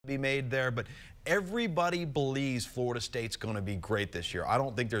be made there, but everybody believes Florida State's going to be great this year. I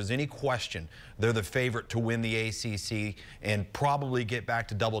don't think there's any question they're the favorite to win the ACC and probably get back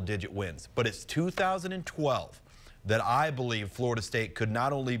to double-digit wins. But it's 2012 that I believe Florida State could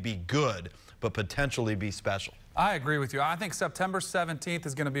not only be good, but potentially be special. I agree with you. I think September 17th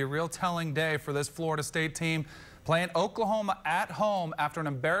is going to be a real telling day for this Florida State team. Playing Oklahoma at home after an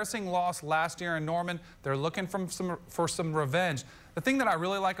embarrassing loss last year in Norman. They're looking for some revenge. The thing that I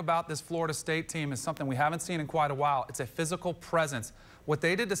really like about this Florida State team is something we haven't seen in quite a while. It's a physical presence. What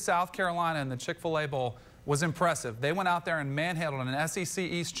they did to South Carolina in the Chick-fil-A Bowl was impressive. They went out there and manhandled an SEC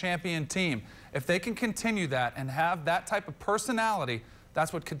East champion team. If they can continue that and have that type of personality,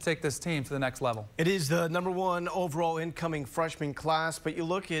 that's what could take this team to the next level. It is the #1 overall incoming freshman class, but you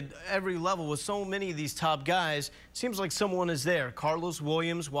look at every level with so many of these top guys, it seems like someone is there. Carlos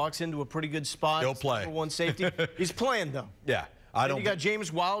Williams walks into a pretty good spot. He'll play. #1 safety. He's playing, though. Yeah. You got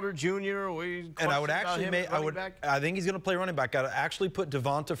James Wilder Jr. And I would actually I think he's going to play running back. I'd actually put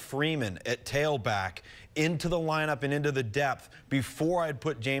Devonta Freeman at tailback into the lineup and into the depth before I'd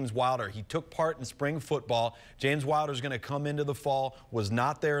put James Wilder. He took part in spring football. James Wilder's going to come into the fall, was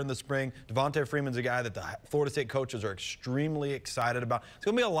not there in the spring. Devonta Freeman's a guy that the Florida State coaches are extremely excited about. There's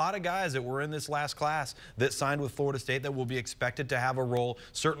going to be a lot of guys that were in this last class that signed with Florida State that will be expected to have a role,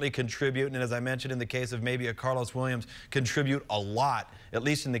 certainly contribute, and as I mentioned in the case of maybe a Carlos Williams, contribute a lot, at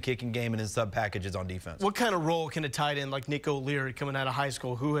least in the kicking game and in sub packages on defense. What kind of role can a tight end like Nick O'Leary coming out of high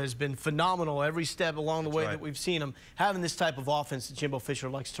school, who has been phenomenal every step along the way that we've seen him, having this type of offense that Jimbo Fisher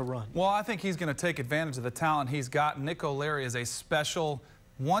likes to run? Well, I think he's going to take advantage of the talent he's got. Nick O'Leary is a special,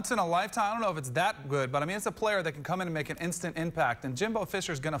 once in a lifetime. I don't know if it's that good, but I mean, it's a player that can come in and make an instant impact, and Jimbo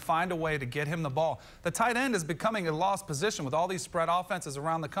Fisher's going to find a way to get him the ball. The tight end is becoming a lost position with all these spread offenses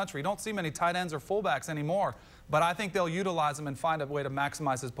around the country. You don't see many tight ends or fullbacks anymore, but I think they'll utilize him and find a way to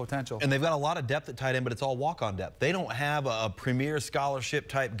maximize his potential. And they've got a lot of depth at tight end, but it's all walk-on depth. They don't have a premier scholarship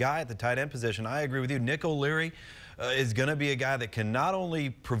type guy at the tight end position. I agree with you. Nick O'Leary is going to be a guy that can not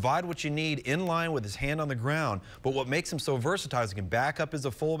only provide what you need in line with his hand on the ground, but what makes him so versatile is he can back up as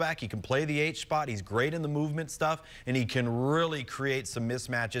a fullback, he can play the H spot, he's great in the movement stuff, and he can really create some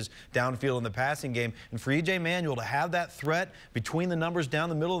mismatches downfield in the passing game. And for E.J. Manuel to have that threat between the numbers down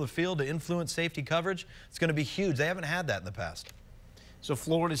the middle of the field to influence safety coverage, it's going to be huge. They haven't had that in the past. So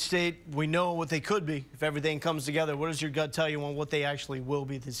Florida State, we know what they could be if everything comes together. What does your gut tell you on what they actually will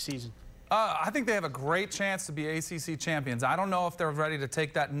be this season? I think they have a great chance to be ACC champions. I don't know if they're ready to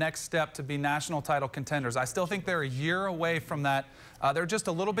take that next step to be national title contenders. I still think they're a year away from that. They're just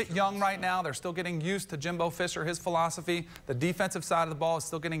a little bit young right now. They're still getting used to Jimbo Fisher, his philosophy. The defensive side of the ball is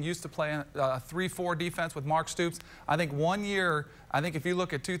still getting used to playing a 3-4 defense with Mark Stoops. I think 1 year, I think if you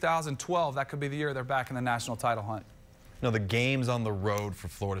look at 2012, that could be the year they're back in the national title hunt. Now, the games on the road for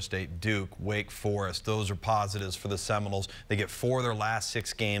Florida State, Duke, Wake Forest, those are positives for the Seminoles. They get 4 of their last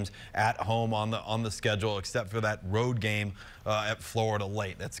 6 games at home on the schedule, except for that road game at Florida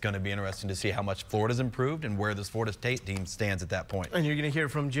late. That's going to be interesting to see how much Florida's improved and where this Florida State team stands at that point. And you're going to hear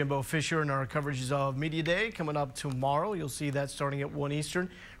from Jimbo Fisher in our coverages of Media Day coming up tomorrow. You'll see that starting at 1 Eastern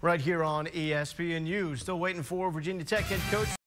right here on ESPNU. Still waiting for Virginia Tech head coach